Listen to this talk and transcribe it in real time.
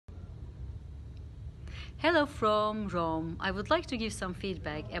Hello from Rome. I would like to give some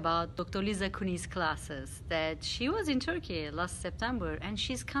feedback about Dr. Liza Cooney's classes. That she was in Turkey last September and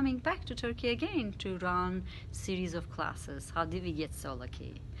she's coming back to Turkey again to run series of classes. How did we get so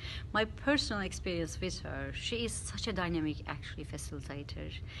lucky? My personal experience with her, she is such a dynamic actually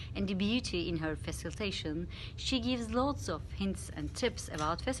facilitator. And the beauty in her facilitation, she gives lots of hints and tips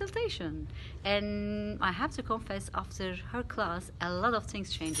about facilitation. And I have to confess, after her class, a lot of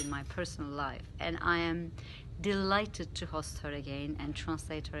things changed in my personal life. And I am delighted to host her again and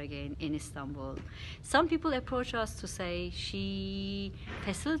translate her again in Istanbul. Some people approach us to say she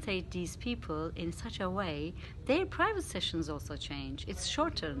facilitates these people in such a way their private sessions also change. It's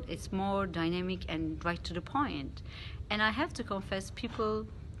shortened, it's more dynamic and right to the point. And I have to confess, people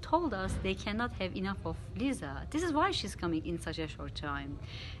told us they cannot have enough of Liza. This is why she's coming in such a short time.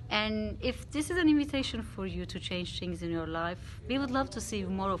 And if this is an invitation for you to change things in your life, we would love to see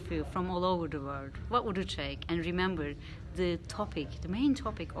more of you from all over the world. What would you take? And remember, the main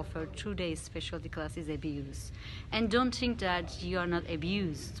topic of her 2 days specialty class is abuse. And don't think that you are not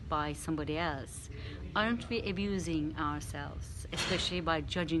abused by somebody else. Aren't we abusing ourselves, especially by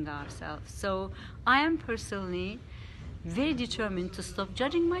judging ourselves? So I am personally very determined to stop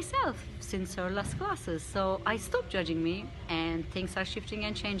judging myself since her last classes. So I stopped judging me and things are shifting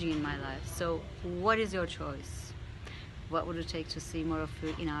and changing in my life. So what is your choice? What would it take to see more of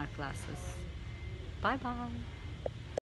you in our classes? Bye bye.